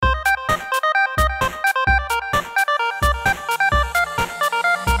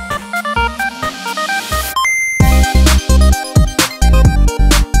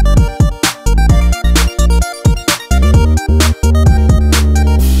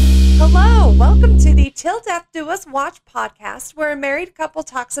Till Death Do Us Watch podcast where a married couple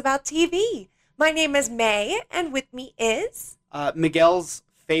talks about TV. My name is May, and with me is... Miguel's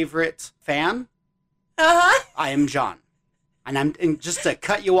favorite fan. Uh-huh. I am John. And just to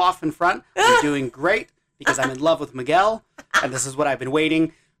cut you off in front, I'm doing great because I'm in love with Miguel, and this is what I've been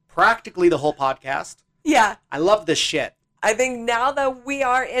waiting practically the whole podcast. Yeah. I love this shit. I think now that we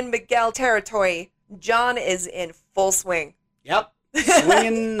are in Miguel territory, John is in full swing. Yep.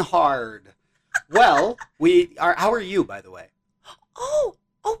 Swinging hard. Well, how are you, by the way? Oh,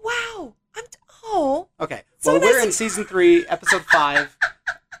 wow. Okay. So well, we're nice. in season 3, episode 5,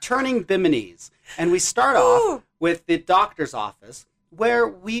 Turning Biminis. And we start off with the doctor's office where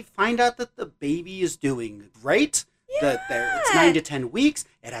we find out that the baby is doing great. Yeah. It's 9 to 10 weeks.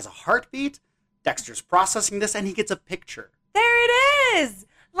 It has a heartbeat. Dexter's processing this, and he gets a picture. There it is.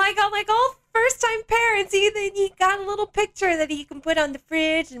 Like all first-time parents, he got a little picture that he can put on the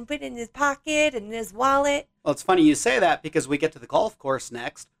fridge and put in his pocket and in his wallet. Well, it's funny you say that because we get to the golf course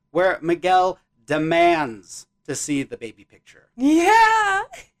next where Miguel demands to see the baby picture. Yeah.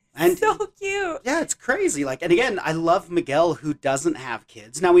 And so cute. Yeah, it's crazy. And again, I love Miguel who doesn't have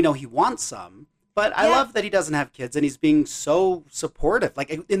kids. Now we know he wants some. But I love that he doesn't have kids, and he's being so supportive.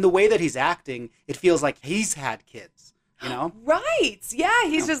 In the way that he's acting, it feels like he's had kids, you know? Right. Yeah,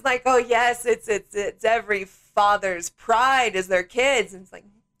 he's just like, oh, yes, it's every father's pride is their kids. And it's like,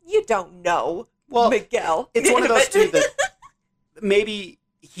 you don't know, Miguel. It's one of those two that maybe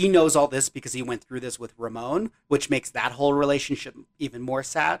he knows all this because he went through this with Ramon, which makes that whole relationship even more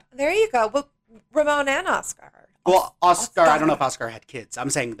sad. There you go. Well, Ramon and Oscar. Well, Oscar, I don't know if Oscar had kids. I'm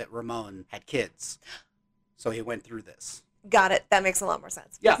saying that Ramon had kids. So he went through this. Got it. That makes a lot more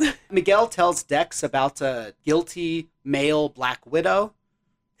sense. Yeah. Miguel tells Dex about a guilty male Black Widow.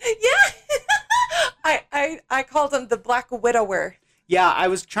 Yeah. I called him the Black Widower. Yeah, I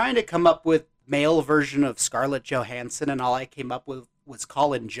was trying to come up with male version of Scarlett Johansson, and all I came up with was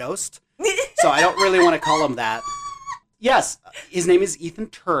Colin Jost. So I don't really want to call him that. Yes, his name is Ethan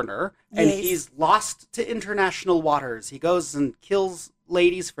Turner, and he's lost to international waters. He goes and kills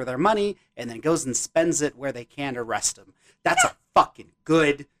ladies for their money, and then goes and spends it where they can't arrest him. That's a fucking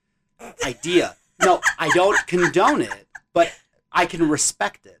good idea. No, I don't condone it, but I can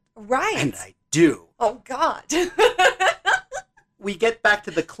respect it. Right. And I do. Oh, God. We get back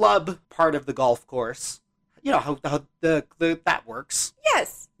to the club part of the golf course. You know how that works.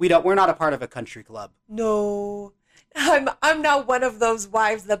 Yes. We're not a part of a country club. No. I'm not one of those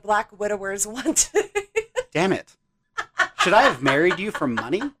wives that Black Widowers want. Damn it. Should I have married you for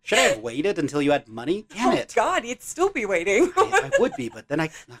money? Should I have waited until you had money? Damn it. Oh, God, you'd still be waiting. I would be, but then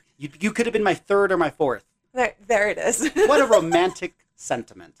you could have been my third or my fourth. There it is. What a romantic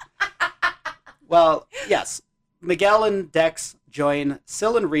sentiment. Well, yes. Miguel and Dex join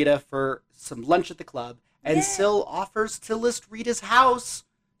Syl and Rita for some lunch at the club, and Syl offers to list Rita's house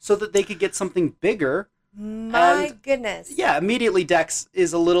so that they could get something bigger. My goodness. Yeah, immediately Dex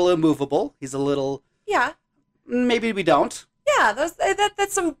is a little immovable. He's a little... Yeah. Maybe we don't. Yeah,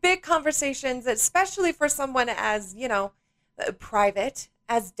 that's some big conversations, especially for someone as, private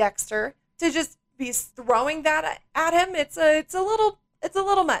as Dexter, to just be throwing that at him. It's a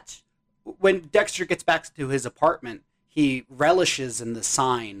little much. When Dexter gets back to his apartment, he relishes in the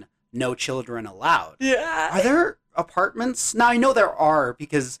sign, "No children allowed." Yeah. Are there apartments? Now, I know there are,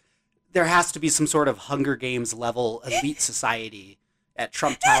 because there has to be some sort of Hunger Games level elite society at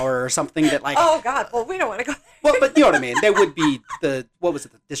Trump Tower or something that Oh, God. Well, we don't want to go there. Well, but you know what I mean. They would be the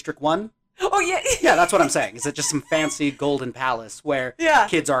District 1? Oh, yeah. Yeah, that's what I'm saying. Is it just some fancy golden palace where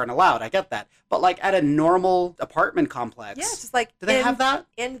kids aren't allowed? I get that. But at a normal apartment complex. Yeah, just do they have that?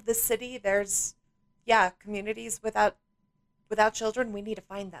 In the city, there's, communities without children. We need to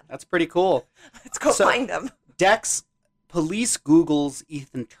find them. That's pretty cool. Let's go find them. Dex police Googles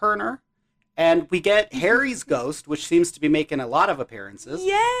Ethan Turner, and we get Harry's ghost, which seems to be making a lot of appearances.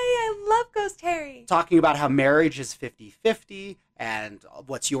 Yay, I love Ghost Harry. Talking about how marriage is 50-50, and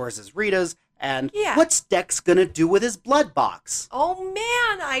what's yours is Rita's, and what's Dex gonna do with his blood box? Oh,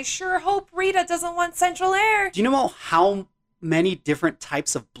 man, I sure hope Rita doesn't want central air. Do you know how many different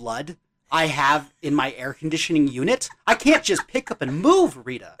types of blood I have in my air conditioning unit? I can't just pick up and move,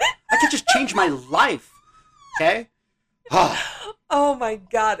 Rita. I can't just change my life, okay? Oh my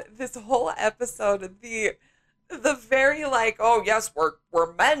God! This whole episode, the very oh yes,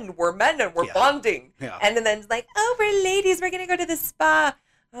 we're men and we're bonding, and then it's we're ladies, we're gonna go to the spa.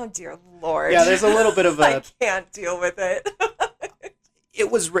 Oh dear Lord! Yeah, there's a little bit of a. I can't deal with it.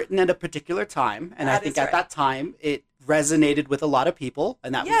 It was written at a particular time, and I think at that time it resonated with a lot of people,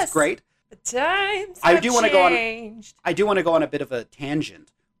 and that was great. The times I have do want to go on. changed. I do want to go on a bit of a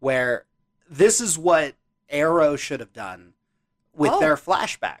tangent where this is what Arrow should have done with their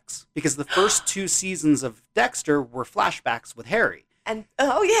flashbacks. Because the first 2 seasons of Dexter were flashbacks with Harry. And,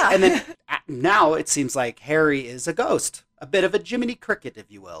 yeah. And then now it seems like Harry is a ghost. A bit of a Jiminy Cricket, if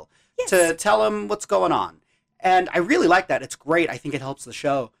you will. Yes. To tell him what's going on. And I really like that. It's great. I think it helps the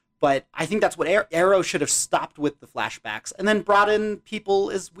show. But I think that's what Arrow should have stopped with the flashbacks and then brought in people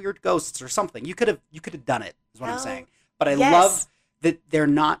as weird ghosts or something. You could have done it, is what I'm saying. But I love that they're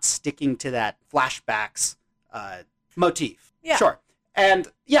not sticking to that flashbacks motif. Yeah. Sure. And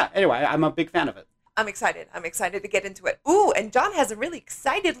yeah, anyway, I'm a big fan of it. I'm excited. I'm excited to get into it. Ooh, and John has a really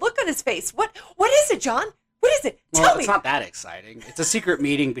excited look on his face. What is it, John? What is it? Tell me. It's not that exciting. It's a secret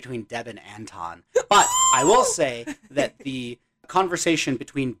meeting between Deb and Anton. But I will say that the conversation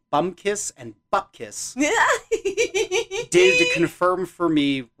between Bumkiss and Bupkiss did confirm for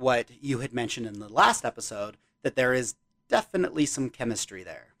me what you had mentioned in the last episode, that there is definitely some chemistry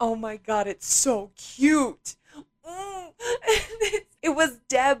there. Oh my God, it's so cute. It was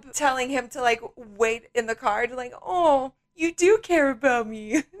Deb telling him to like wait in the car to like, oh, you do care about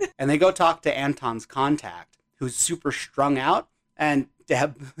me. And they go talk to Anton's contact, who's super strung out, and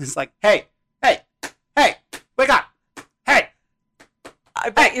Deb is like, hey, wake up. Hey. I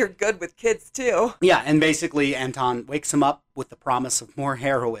bet you're good with kids too. Yeah, and basically Anton wakes him up with the promise of more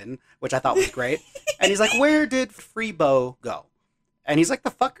heroin, which I thought was great. And he's like, where did Freebo go? And he's like, the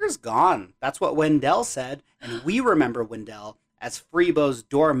fucker's gone. That's what Wendell said. And we remember Wendell as Freebo's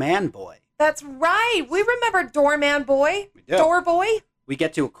doorman boy. That's right. We remember doorman boy. We do. Door boy. We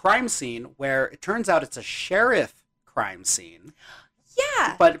get to a crime scene where it turns out it's a sheriff crime scene.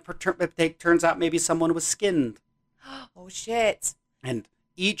 Yeah. But it turns out maybe someone was skinned. Oh, shit. And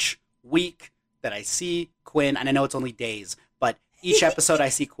each week that I see Quinn, and I know it's only days, but each episode I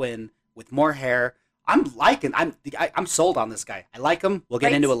see Quinn with more hair. I'm sold on this guy. I like him. We'll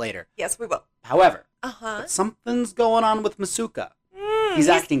get into it later. Yes, we will. However, something's going on with Masuka. He's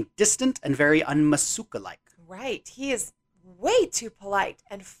acting distant and very un-Masuka-like. Right. He is way too polite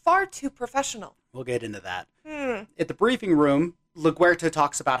and far too professional. We'll get into that. At the briefing room, LaGuerta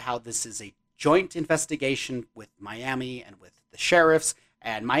talks about how this is a joint investigation with Miami and with the sheriffs,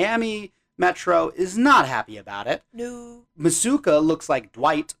 and Miami Metro is not happy about it. No. Masuka looks like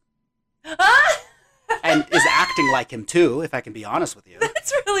Dwight. And is acting like him too, if I can be honest with you.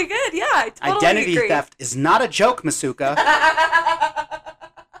 That's really good. Yeah, I totally Identity agree. theft is not a joke, Masuka.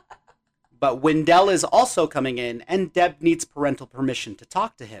 But Wendell is also coming in, and Deb needs parental permission to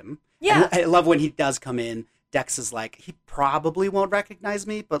talk to him. Yeah. And I love when he does come in. Dex is like, he probably won't recognize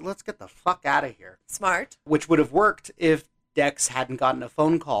me, but let's get the fuck out of here. Smart. Which would have worked if Dex hadn't gotten a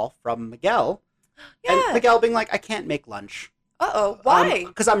phone call from Miguel. Yeah. And Miguel being like, I can't make lunch. Uh-oh, why?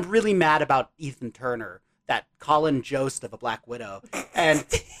 Because I'm really mad about Ethan Turner, that Colin Jost of a Black Widow, and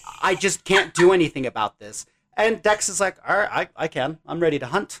I just can't do anything about this. And Dex is like, all right, I can. I'm ready to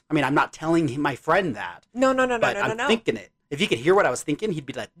hunt. I mean, I'm not telling my friend that. No. But I'm thinking it. If he could hear what I was thinking, he'd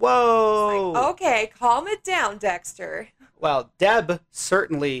be like, whoa. Like, okay, calm it down, Dexter. Well, Deb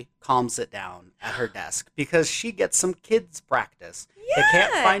certainly calms it down at her desk because she gets some kids practice. Yeah. They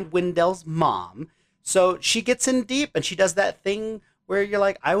can't find Wendell's mom. So she gets in deep and she does that thing where you're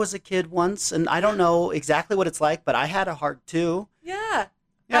like, I was a kid once and I don't know exactly what it's like, but I had a heart too. Yeah.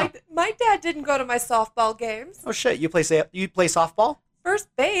 My dad didn't go to my softball games. Oh shit, you play softball?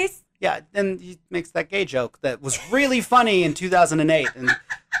 First base. Yeah, and he makes that gay joke that was really funny in 2008 and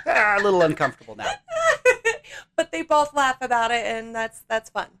a little uncomfortable now. But they both laugh about it and that's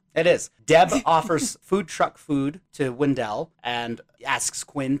fun. It is. Deb offers food truck food to Wendell and asks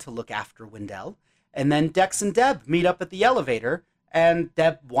Quinn to look after Wendell. And then Dex and Deb meet up at the elevator, and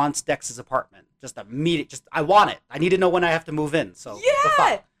Deb wants Dex's apartment. I want it. I need to know when I have to move in. So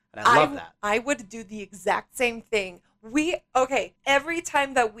yeah, and I love that. I would do the exact same thing. Every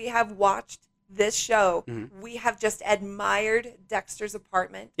time that we have watched this show, we have just admired Dexter's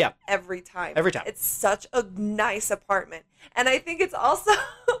apartment. Yeah. Every time. It's such a nice apartment. And I think it's also,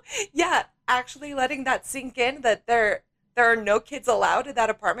 actually letting that sink in that there are no kids allowed in that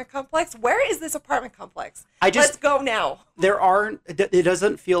apartment complex. Where is this apartment complex? Let's go now. It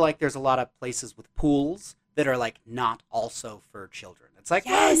doesn't feel like there's a lot of places with pools that are like not also for children. It's like,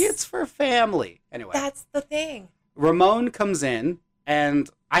 it's for family. Anyway. That's the thing. Ramon comes in and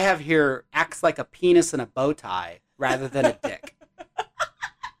I have here acts like a penis in a bow tie rather than a dick.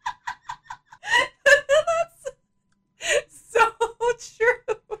 That's so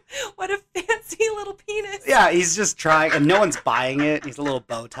true. What a fancy little penis. Yeah, he's just trying, and no one's buying it. He's a little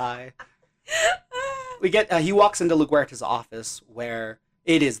bow tie. He walks into LaGuerta's office, where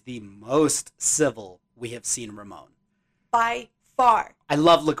it is the most civil we have seen Ramon. By far. I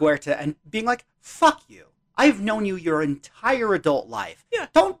love LaGuerta and being like, fuck you. I've known you your entire adult life. Yeah.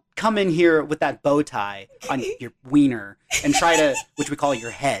 Don't come in here with that bow tie on your wiener and try to, which we call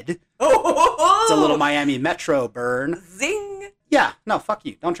your head. It's a little Miami Metro burn. Zing. Yeah, no, fuck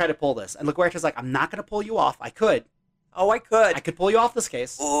you. Don't try to pull this. And LaGuerta's like, I'm not going to pull you off. I could. Oh, I could. I could pull you off this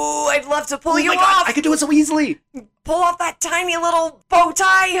case. Ooh, I'd love to pull you my off. God, I could do it so easily. Pull off that tiny little bow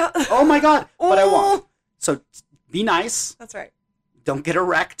tie. Oh my God, but I won't. So be nice. That's right. Don't get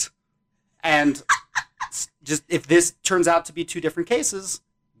erect. And just if this turns out to be two different cases,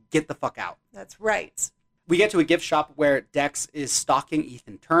 get the fuck out. That's right. We get to a gift shop where Dex is stalking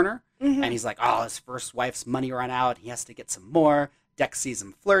Ethan Turner. Mm-hmm. And he's like, oh, his first wife's money ran out. He has to get some more. Dex sees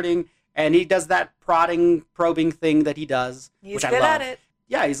him flirting. And he does that probing thing that he does. He's which good I love. at it.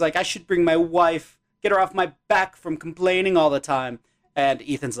 Yeah, he's like, I should bring my wife, get her off my back from complaining all the time. And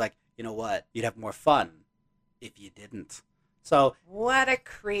Ethan's like, you know what? You'd have more fun if you didn't. So what a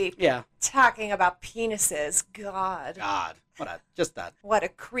creep. Yeah. Talking about penises. God. What a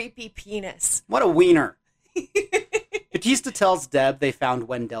creepy penis. What a wiener. Batista tells Deb they found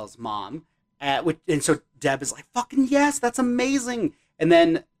Wendell's mom. And so Deb is like, fucking yes, that's amazing. And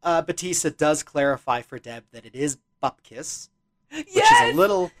then Batista does clarify for Deb that it is Bupkis. Which is a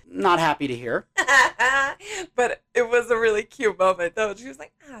little not happy to hear. But it was a really cute moment, though. She was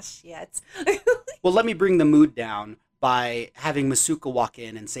like, shit. Well, let me bring the mood down by having Masuka walk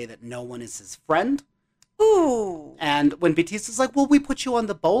in and say that no one is his friend. Ooh. And when Batista's like, well, we put you on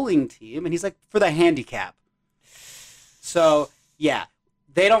the bowling team. And he's like, for the handicap. So, yeah,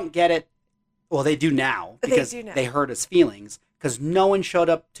 they don't get it. Well, they do now because they hurt his feelings. Because no one showed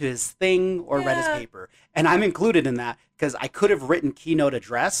up to his thing or read his paper. And I'm included in that because I could have written keynote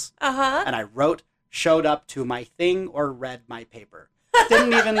address. Uh-huh. And I wrote, showed up to my thing or read my paper.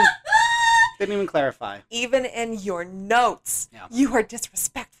 Didn't even clarify. Even in your notes, you are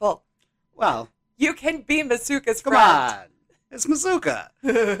disrespectful. Well. You can be Masuka's friend. Come on. It's Masuka.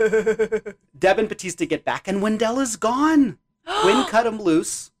 Deb and Batista get back and Wendell is gone. Quinn cut him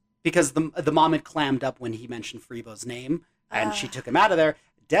loose because the mom had clammed up when he mentioned Freebo's name. And she took him out of there.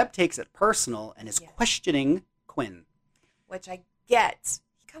 Deb takes it personal and is questioning Quinn. Which I get.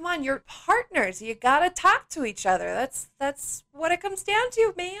 Come on, you're partners. You gotta talk to each other. That's what it comes down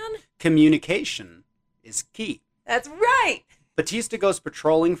to, man. Communication is key. That's right. Batista goes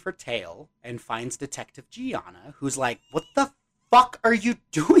patrolling for Tail and finds Detective Gianna, who's like, what the fuck are you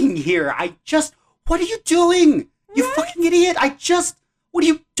doing here? What are you doing? You fucking idiot. What are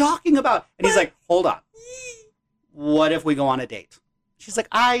you talking about? And he's like, hold on. What if we go on a date? She's like,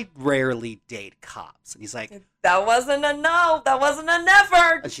 I rarely date cops. And he's like, that wasn't a no. That wasn't an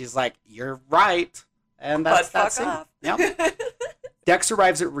effort. And she's like, you're right. And that's that scene. Yep. Dex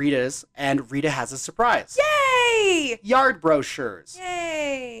arrives at Rita's, and Rita has a surprise. Yay! Yard brochures.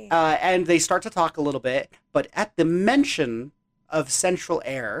 Yay! And they start to talk a little bit, but at the mention of Central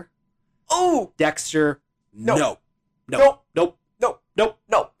Air, Dexter, no.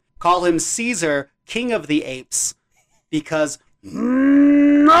 Call him Caesar, King of the Apes, because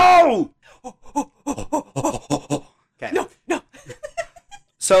no! Okay. No.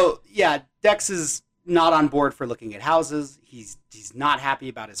 So, yeah, Dex is not on board for looking at houses. He's not happy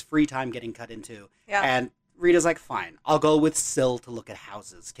about his free time getting cut into. Yeah. And Rita's like, fine, I'll go with Syl to look at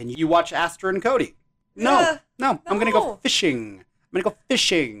houses. Can you watch Astor and Cody? No, I'm going to go fishing.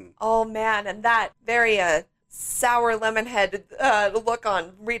 Oh, man, and that very sour lemon-head look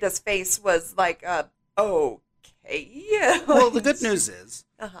on Rita's face was like, okay. Well, the good news is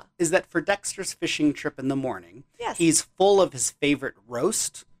that for Dexter's fishing trip in the morning, he's full of his favorite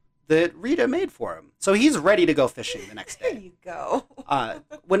roast that Rita made for him. So he's ready to go fishing the next day. There you go.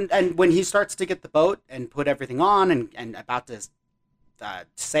 When he starts to get the boat and put everything on and about to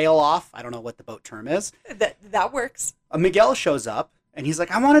sail off, I don't know what the boat term is. That works. Miguel shows up and he's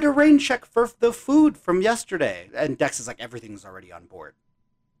like, I wanted a rain check for the food from yesterday. And Dex is like, everything's already on board.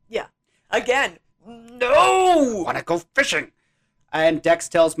 Yeah. Again, no! I want to go fishing. And Dex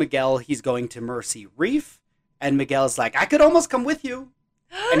tells Miguel he's going to Mercy Reef. And Miguel's like, I could almost come with you.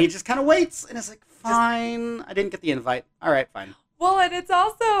 And he just kind of waits, and it's like, fine. I didn't get the invite. All right, fine. Well, and it's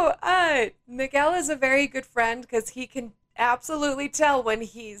also, Miguel is a very good friend because he can absolutely tell when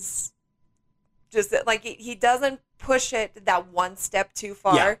he's just, like, he doesn't push it that one step too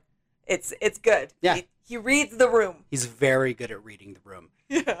far. Yeah. It's good. Yeah. He reads the room. He's very good at reading the room.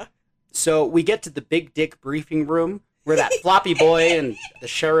 Yeah. So we get to the big dick briefing room where that floppy boy and the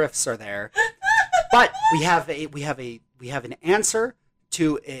sheriffs are there. But we have an answer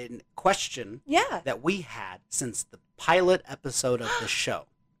to a question that we had since the pilot episode of the show.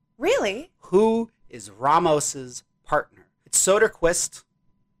 Really? Who is Ramos's partner? It's Soderquist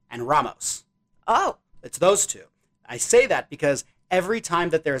and Ramos. Oh. It's those two. I say that because every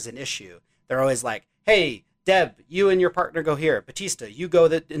time that there's an issue, they're always like, hey, Deb, you and your partner go here. Batista, you go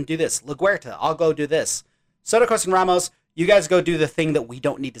and do this. LaGuerta, I'll go do this. Soderquist and Ramos, you guys go do the thing that we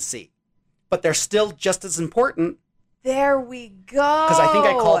don't need to see. But they're still just as important. There we go. Because I think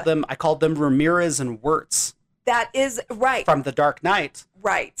I called them Ramirez and Wirtz. That is right. From The Dark Knight.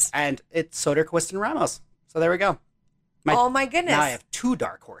 Right. And it's Soderquist and Ramos. So there we go. Oh my goodness. Now I have 2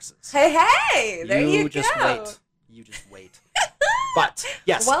 dark horses. Hey, there you go. You just wait. But,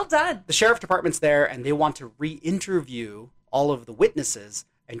 yes. Well done. The sheriff department's there, and they want to re-interview all of the witnesses.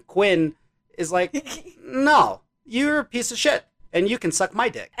 And Quinn is like, no, you're a piece of shit, and you can suck my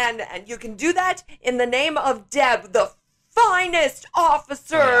dick. And you can do that in the name of Deb, the finest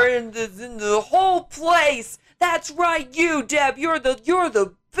officer in the whole place. That's right, you, Deb. You're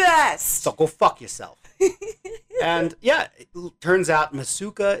the best. So go fuck yourself. And yeah, it turns out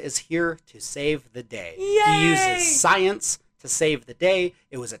Masuka is here to save the day. Yay! He uses science to save the day.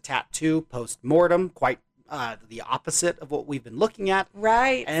 It was a tattoo post-mortem, quite the opposite of what we've been looking at.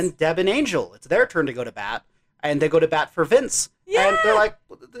 Right. And Deb and Angel, it's their turn to go to bat, and they go to bat for Vince. Yeah. And they're like,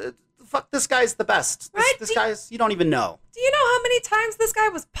 fuck, this guy's the best. Right? This guy's, you don't even know. Do you know how many times this guy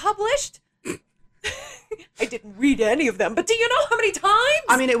was published? I didn't read any of them, but do you know how many times?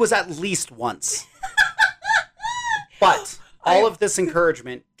 I mean, it was at least once. But all of this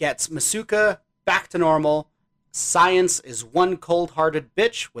encouragement gets Masuka back to normal. Science is one cold-hearted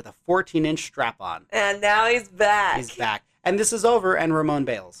bitch with a 14-inch strap-on. And now he's back. He's back. And this is over, and Ramon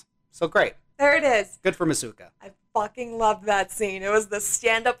bails. So great. There it is. Good for Masuka. I fucking loved that scene. It was the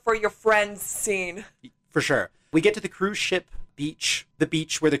stand-up for your friends scene. For sure. We get to the cruise ship beach, the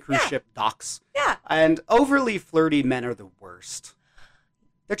beach where the cruise ship docks. Yeah. And overly flirty men are the worst.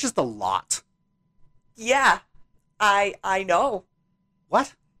 They're just a lot. Yeah. I know.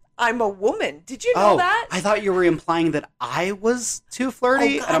 What? I'm a woman. Did you know that? I thought you were implying that I was too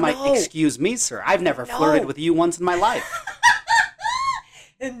flirty. Oh, God, and I'm like, no. excuse me, sir. I've never flirted with you once in my life.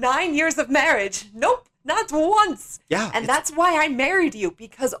 In 9 years of marriage. Nope. Not once. Yeah. And that's why I married you,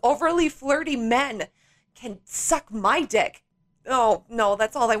 because overly flirty men can suck my dick. Oh, no,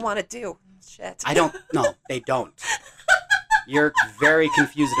 that's all I want to do. Shit. No, they don't. You're very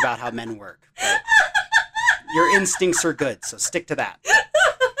confused about how men work. But your instincts are good, so stick to that.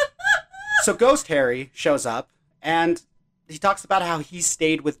 So Ghost Harry shows up, and he talks about how he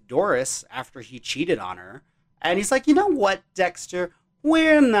stayed with Doris after he cheated on her. And he's like, you know what, Dexter?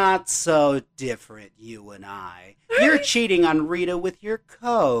 We're not so different, you and I. You're cheating on Rita with your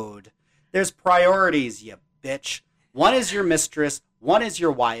code. There's priorities, you bitch. One is your mistress, one is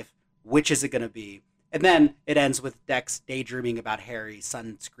your wife. Which is it going to be? And then it ends with Dex daydreaming about Harry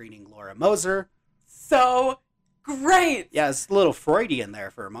sunscreening Laura Moser. So great. Yeah, it's a little Freudian there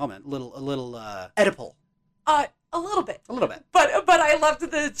for a moment. A little Oedipal. A little bit. A little bit. But I loved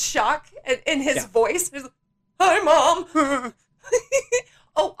the shock in his voice. He's like, hi, Mom.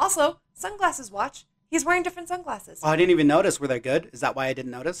 Oh, also, sunglasses watch. He's wearing different sunglasses. Oh, I didn't even notice. Were they good? Is that why I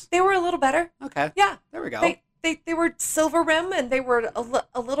didn't notice? They were a little better. Okay. Yeah. There we go. They were silver rim and they were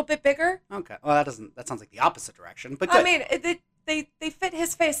a little bit bigger. Okay. Well, that sounds like the opposite direction, but good. I mean, they fit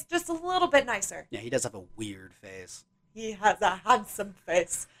his face just a little bit nicer. Yeah, he does have a weird face. He has a handsome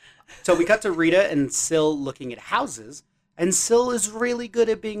face. So we cut to Rita and Syl looking at houses, and Syl is really good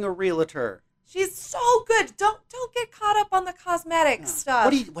at being a realtor. She's so good. Don't get caught up on the cosmetic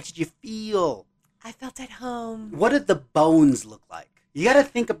stuff. What did you feel? I felt at home. What did the bones look like? You got to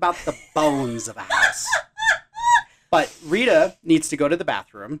think about the bones of a house. But Rita needs to go to the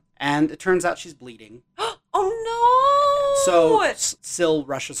bathroom, and it turns out she's bleeding. Oh, no! So Syl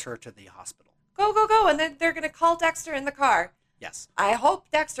rushes her to the hospital. Go, and then they're going to call Dexter in the car. Yes. I hope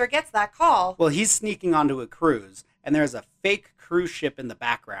Dexter gets that call. Well, he's sneaking onto a cruise, and there's a fake cruise ship in the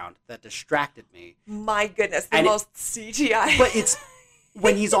background that distracted me. My goodness, the most CGI. But it's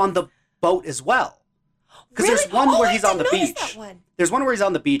when he's on the boat as well. Because really? there's one where he's on the beach. That one. There's one where he's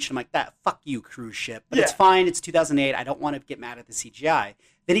on the beach, and I'm like, fuck you, cruise ship. But it's fine, it's 2008, I don't want to get mad at the CGI.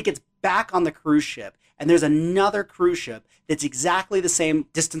 Then he gets back on the cruise ship, and there's another cruise ship that's exactly the same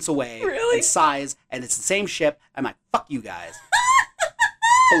distance away and size, and it's the same ship. I'm like, fuck you guys.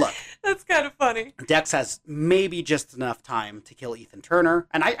 But look. That's kind of funny. Dex has maybe just enough time to kill Ethan Turner.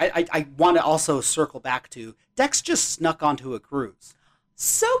 And I want to also circle back to Dex just snuck onto a cruise.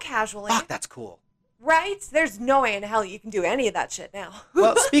 So casually. Fuck, that's cool. Right? There's no way in hell you can do any of that shit now.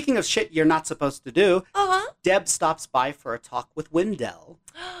 Well, speaking of shit you're not supposed to do, uh-huh. Deb stops by for a talk with Wendell.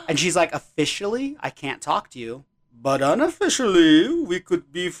 And she's like, officially, I can't talk to you, But unofficially, we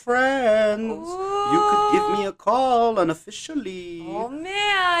could be friends. Ooh. You could give me a call unofficially. Oh,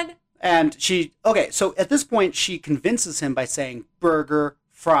 man. And so at this point, she convinces him by saying, burger,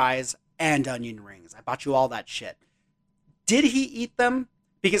 fries, and onion rings. I bought you all that shit. Did he eat them?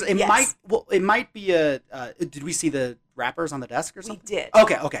 Because it might be did we see the wrappers on the desk or something? We did.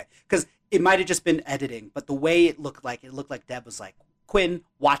 Okay. Because it might have just been editing, but the way it looked like Deb was like, Quinn,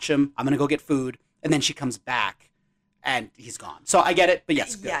 watch him. I'm going to go get food. And then she comes back and he's gone. So I get it, but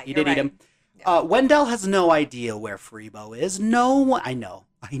yes, good. Yeah, He did eat him. Yeah. Wendell has no idea where Freebo is. No one. I know.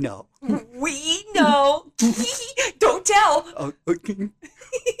 We know. Don't tell.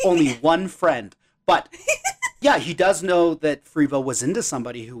 Only one friend. But yeah, he does know that Freebo was into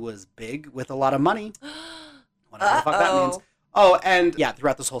somebody who was big with a lot of money. Whatever the fuck that means. Oh, and yeah,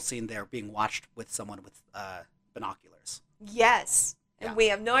 throughout this whole scene, they're being watched with someone with binoculars. Yes. And we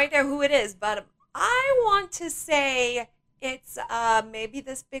have no idea who it is, but I want to say it's maybe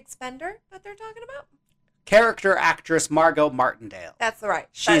this big spender that they're talking about. Character actress Margot Martindale. That's right.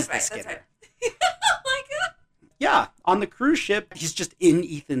 She's the Skinner. Right. Oh my God. Yeah, on the cruise ship, he's just in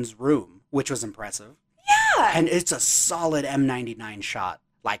Ethan's room, which was impressive. Yeah. And it's a solid M99 shot.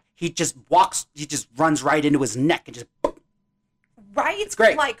 Like, he just runs right into his neck and just... Right? It's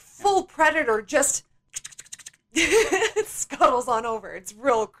great. Like full Predator, just scuttles on over. It's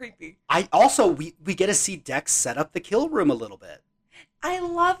real creepy. We get to see Dex set up the kill room a little bit. I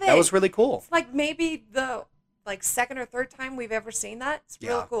love it. That was really cool. It's like maybe the second or third time we've ever seen that. It's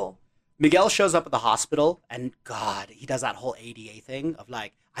real cool. Miguel shows up at the hospital, and God, he does that whole ADA thing of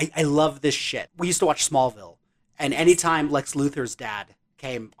like, I love this shit. We used to watch Smallville, and anytime Lex Luthor's dad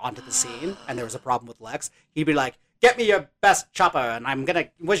came onto the scene and there was a problem with Lex, he'd be like, get me your best chopper, and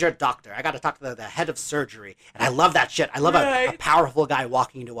where's your doctor? I got to talk to the head of surgery. And I love that shit. I love a powerful guy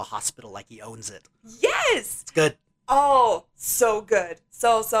walking into a hospital like he owns it. Yes! It's good. Oh, so good.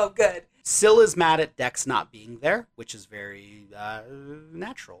 So good. Syl is mad at Dex not being there, which is very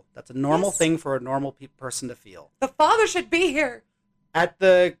natural. That's a normal thing for a normal person to feel. The father should be here. At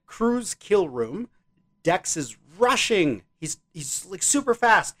the cruise kill room, Dex is rushing. He's like super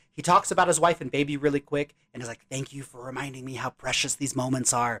fast. He talks about his wife and baby really quick and is like, thank you for reminding me how precious these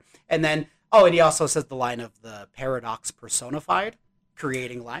moments are. And then, and he also says the line of the paradox personified,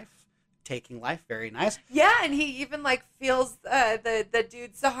 creating life. Taking life, very nice. Yeah, and he even like feels the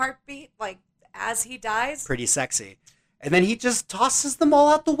dude's heartbeat like as he dies. Pretty sexy. And then he just tosses them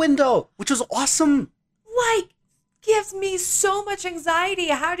all out the window, which was awesome. Like, gives me so much anxiety.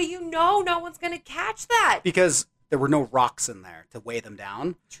 How do you know no one's gonna catch that? Because there were no rocks in there to weigh them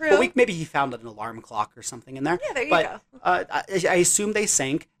down. True. But maybe he found an alarm clock or something in there. Yeah, there you go. I assume they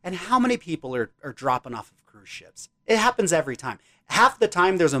sank. And how many people are dropping off of cruise ships? It happens every time. Half the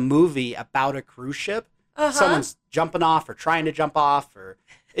time there's a movie about a cruise ship, someone's jumping off or trying to jump off, or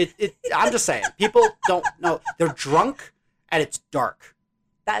I'm just saying, people don't know. They're drunk and it's dark.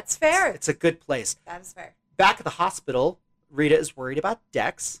 That's fair. It's a good place. That is fair. Back at the hospital, Rita is worried about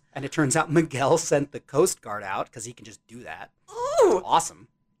Dex, and it turns out Miguel sent the Coast Guard out because he can just do that. Ooh. Awesome.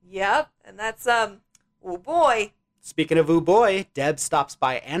 Yep, and that's oh boy. Speaking of ooh boy, Deb stops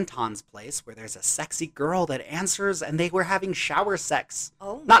by Anton's place where there's a sexy girl that answers, and they were having shower sex.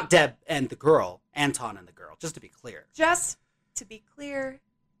 Oh. Not Deb and the girl, Anton and the girl, just to be clear. Just to be clear,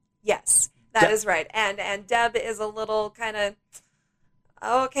 yes, that is right. And Deb is a little kind of,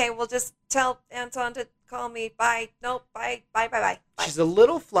 okay, we'll just tell Anton to call me. Bye. Nope, bye. She's a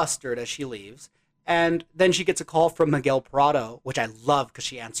little flustered as she leaves, and then she gets a call from Miguel Prado, which I love because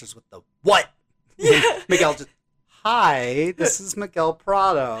she answers with the, what? Yeah. Miguel just... Hi, this is Miguel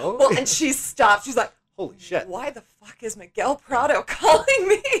Prado. Well, and she stopped. She's like, holy shit. Why the fuck is Miguel Prado calling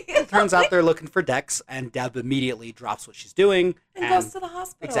me? It turns out they're looking for Dex, and Deb immediately drops what she's doing. And goes to the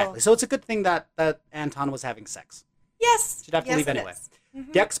hospital. Exactly. So it's a good thing that Anton was having sex. Yes. She'd have to leave anyway.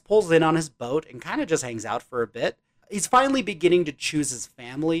 Mm-hmm. Dex pulls in on his boat and kind of just hangs out for a bit. He's finally beginning to choose his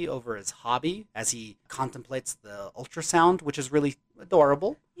family over his hobby as he contemplates the ultrasound, which is really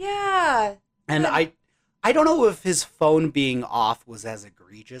adorable. Yeah. And I don't know if his phone being off was as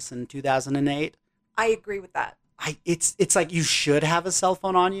egregious in 2008. I agree with that. It's like you should have a cell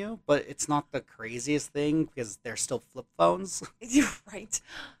phone on you, but it's not the craziest thing because they're still flip phones. You're right.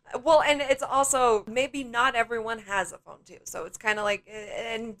 Well, and it's also maybe not everyone has a phone too, so it's kind of like,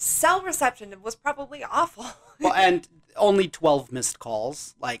 and cell reception was probably awful. Well, and only 12 missed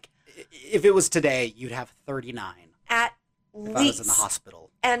calls. Like if it was today, you'd have 39 at least. If I was in the hospital,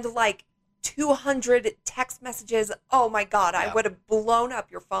 and like 200 text messages. Oh my God, yeah. I would have blown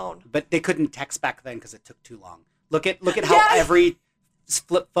up your phone. But they couldn't text back then because it took too long. Look at how every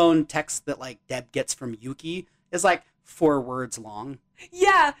flip phone text that like Deb gets from Yuki is like 4 words long.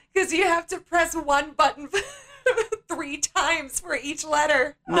 Yeah, because you have to press one button 3 times for each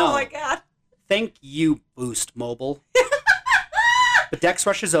letter. No. Oh my God. Thank you, Boost Mobile. But Dex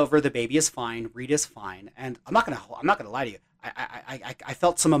rushes over. The baby is fine. Rita's fine. And I'm not gonna lie to you. I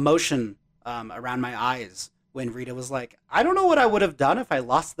felt some emotion around my eyes when Rita was like, I don't know what I would have done if I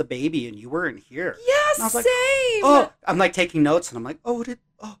lost the baby and you weren't here. Yes, and I was like, same. Oh, I'm like taking notes and I'm like, oh,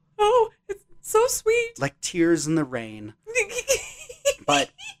 it's so sweet. Like tears in the rain. But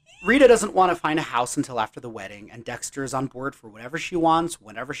Rita doesn't want to find a house until after the wedding, and Dexter is on board for whatever she wants,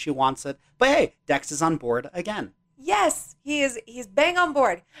 whenever she wants it. But hey, Dex is on board again. Yes, he's bang on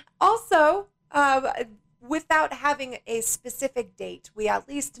board. Also, without having a specific date, we at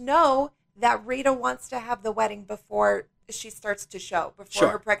least know that Rita wants to have the wedding before she starts to show, before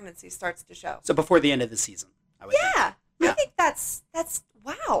her pregnancy starts to show. So before the end of the season, I would think. I think that's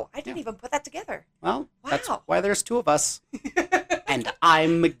wow. I didn't even put that together. Well, that's why there's 2 of us. And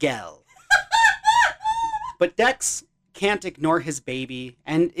I'm Miguel. But Dex can't ignore his baby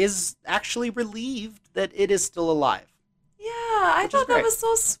and is actually relieved that it is still alive. Yeah, I thought that was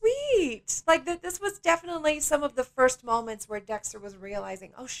so sweet. Like, this was definitely some of the first moments where Dexter was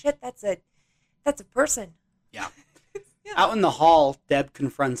realizing, oh shit, that's a person. Yeah. Out in the hall, Deb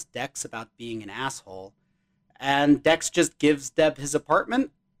confronts Dex about being an asshole. And Dex just gives Deb his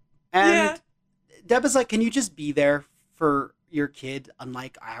apartment. And Deb is like, can you just be there for your kid,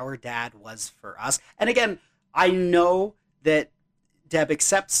 unlike our dad was for us? And again, I know that Deb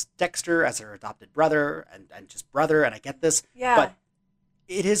accepts Dexter as her adopted brother and just brother, and I get this. Yeah. But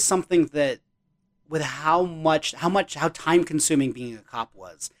it is something that, with how time consuming being a cop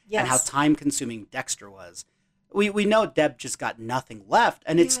was, and how time consuming Dexter was, we know Deb just got nothing left,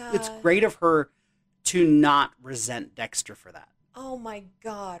 and it's great of her to not resent Dexter for that. Oh my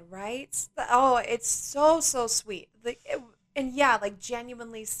God, right? Oh, it's so sweet. Like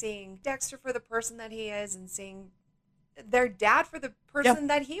genuinely seeing Dexter for the person that he is, and seeing their dad for the person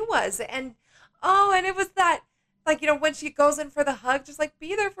that he was. And it was that, like, when she goes in for the hug, just like,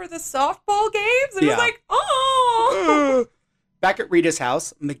 be there for the softball games. It was like, oh. Back at Rita's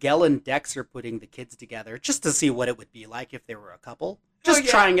house, Miguel and Dex are putting the kids together just to see what it would be like if they were a couple. Just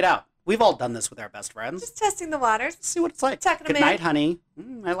trying it out. We've all done this with our best friends. Just testing the waters. See what it's like. Good night, honey.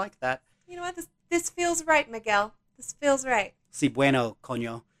 I like that. You know what? This feels right, Miguel. This feels right. Si bueno,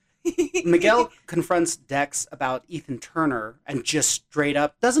 coño. Miguel confronts Dex about Ethan Turner and just straight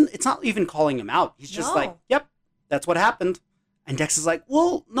up it's not even calling him out. He's just like, yep, that's what happened. And Dex is like,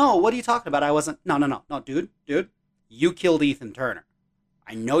 well, no, what are you talking about? I wasn't. No, dude, you killed Ethan Turner.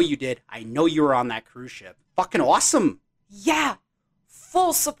 I know you did. I know you were on that cruise ship. Fucking awesome. Yeah.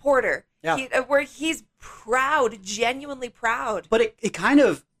 Full supporter. Yeah. Where he's proud, genuinely proud. But it kind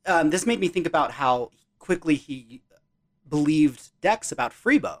of, this made me think about how quickly he believed Dex about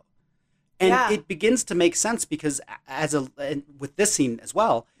Freebo. And it begins to make sense because and with this scene as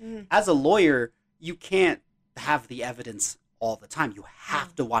well, as a lawyer, you can't have the evidence all the time. You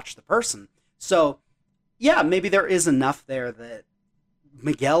have to watch the person. So, yeah, maybe there is enough there that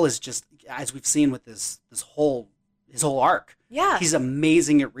Miguel is just, as we've seen with his whole arc. Yeah. He's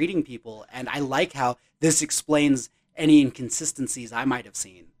amazing at reading people, and I like how this explains any inconsistencies I might have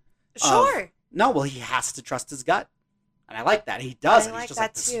seen. Sure. He has to trust his gut. And I like that. He does. And he's just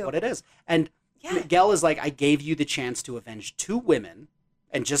like, this is what it is. And Miguel is like, I gave you the chance to avenge 2 women,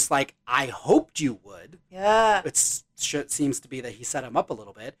 and just like I hoped you would. Yeah. It seems to be that he set him up a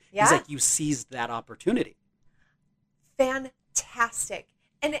little bit. Yeah. He's like, you seized that opportunity. Fantastic.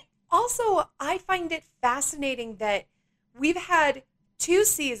 And also, I find it fascinating that we've had 2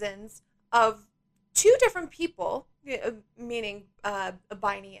 seasons of 2 different people, meaning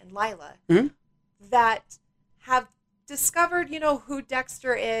Biney and Lila, that have discovered, who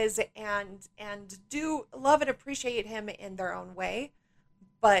Dexter is and do love and appreciate him in their own way.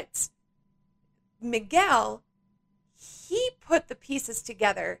 But Miguel, he put the pieces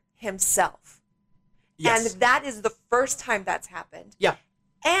together himself. Yes. And that is the first time that's happened. Yeah.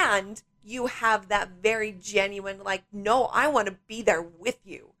 And you have that very genuine, like, no, I want to be there with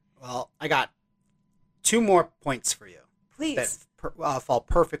you. Well, I got 2 more points for you. Please. That fall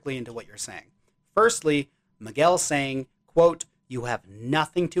perfectly into what you're saying. Firstly, Miguel saying, quote, you have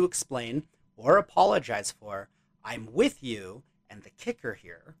nothing to explain or apologize for. I'm with you. And the kicker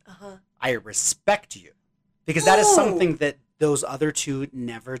here, I respect you. Because that is something that those other 2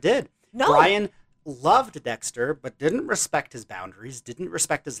 never did. No. Brian loved Dexter, but didn't respect his boundaries, didn't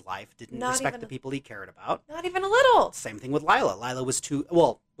respect his life, didn't respect the people he cared about. Not even a little. Same thing with Lila. Lila was too,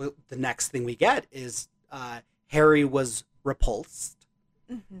 the next thing we get is Harry was repulsed.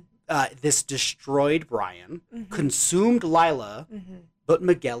 this destroyed Brian, consumed Lila, but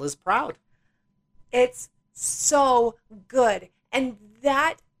Miguel is proud. It's so good. And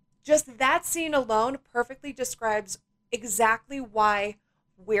that scene alone perfectly describes exactly why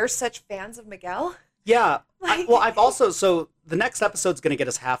we're such fans of Miguel. Yeah. So the next episode's going to get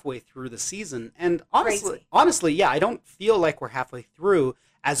us halfway through the season. And honestly, yeah, I don't feel like we're halfway through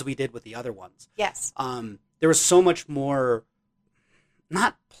as we did with the other ones. Yes. There was so much more,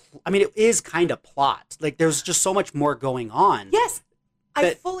 it is kind of plot. Like, there's just so much more going on. Yes.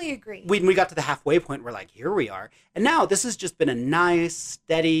 I fully agree. When we got to the halfway point, we're like, here we are. And now this has just been a nice,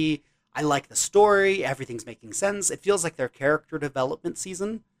 steady, I like the story. Everything's making sense. It feels like their character development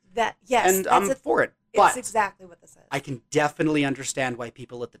season. And I'm for it. But it's exactly what this is. I can definitely understand why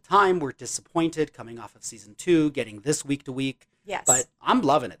people at the time were disappointed coming off of season 2, getting this week to week. Yes. But I'm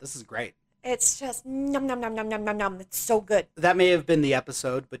loving it. This is great. It's just nom, nom, nom, nom, nom, nom, nom. It's so good. That may have been the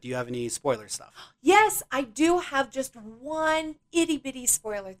episode, but do you have any spoiler stuff? Yes, I do have just one itty-bitty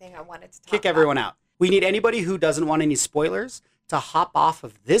spoiler thing I wanted to talk about. Kick everyone out. We need anybody who doesn't want any spoilers to hop off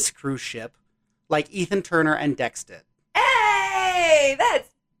of this cruise ship like Ethan Turner and Dex did. Hey, that's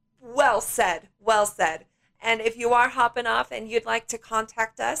well said. Well said. And if you are hopping off and you'd like to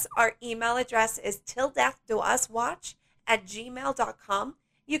contact us, our email address is tilldeathdouswatch@gmail.com.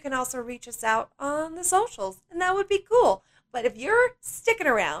 You can also reach us out on the socials, and that would be cool. But if you're sticking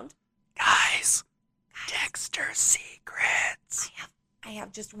around... Guys, Dexter secrets. I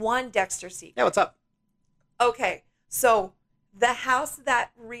have just one Dexter secret. Yeah, what's up? Okay, so the house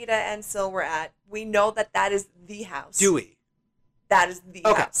that Rita and Sil were at, we know that is the house. Do we? That is the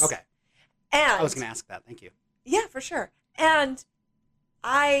house. Okay. And I was going to ask that. Thank you. Yeah, for sure. And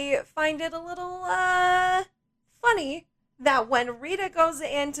I find it a little funny that when Rita goes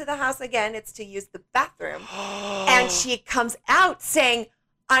into the house again, it's to use the bathroom, and she comes out saying,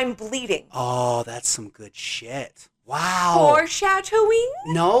 "I'm bleeding." Oh, that's some good shit. Wow. Foreshadowing?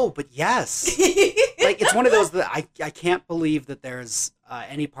 No, but yes. Like, it's one of those that I can't believe that there's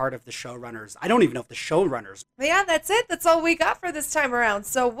any part of the showrunners. I don't even know if the showrunners. Yeah, that's it. That's all we got for this time around.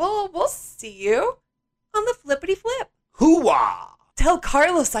 So we'll see you on the flippity flip. Hoo-wah! Tell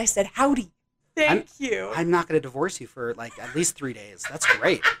Carlos I said howdy. Thank you. I'm not going to divorce you for like at least 3 days. That's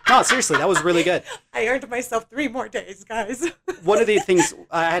great. No, seriously, that was really good. I earned myself 3 more days, guys. One of the things,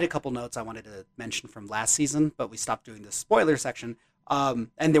 I had a couple notes I wanted to mention from last season, but we stopped doing the spoiler section, and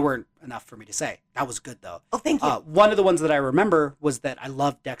they weren't enough for me to say. That was good, though. Oh, thank you. One of the ones that I remember was that I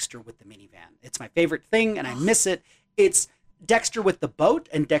love Dexter with the minivan. It's my favorite thing, and I miss it. It's Dexter with the boat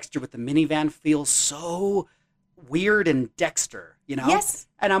and Dexter with the minivan feels so weird and Dexter, you know? Yes.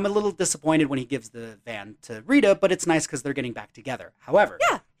 And I'm a little disappointed when he gives the van to Rita, but it's nice because they're getting back together. However,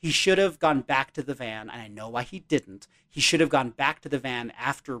 he should have gone back to the van, and I know why he didn't. He should have gone back to the van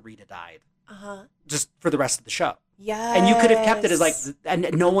after Rita died. Uh-huh. Just for the rest of the show. Yeah. And you could have kept it as like,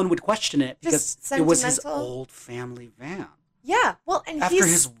 and no one would question it because it was his old family van. Yeah. Well, and after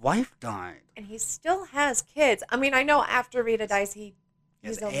his wife died. And he still has kids. I mean, I know after Rita dies, he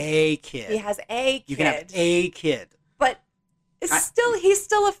has a kid. He has a kid. You can have a kid. But he's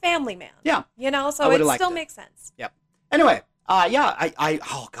still a family man. Yeah. You know, so it still makes sense. Yep. Anyway,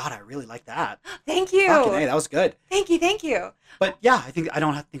 oh God, I really like that. Thank you. Fucking A, that was good. Thank you. But yeah, I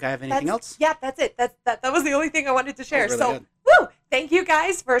don't think I have anything else. Yeah, that's it. That was the only thing I wanted to share. Really so, good. woo! Thank you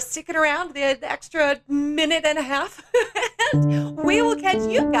guys for sticking around the extra minute and a half. And we will catch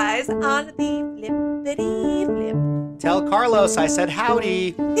you guys on the flippity flip. Tell Carlos I said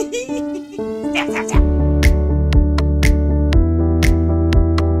howdy. Step.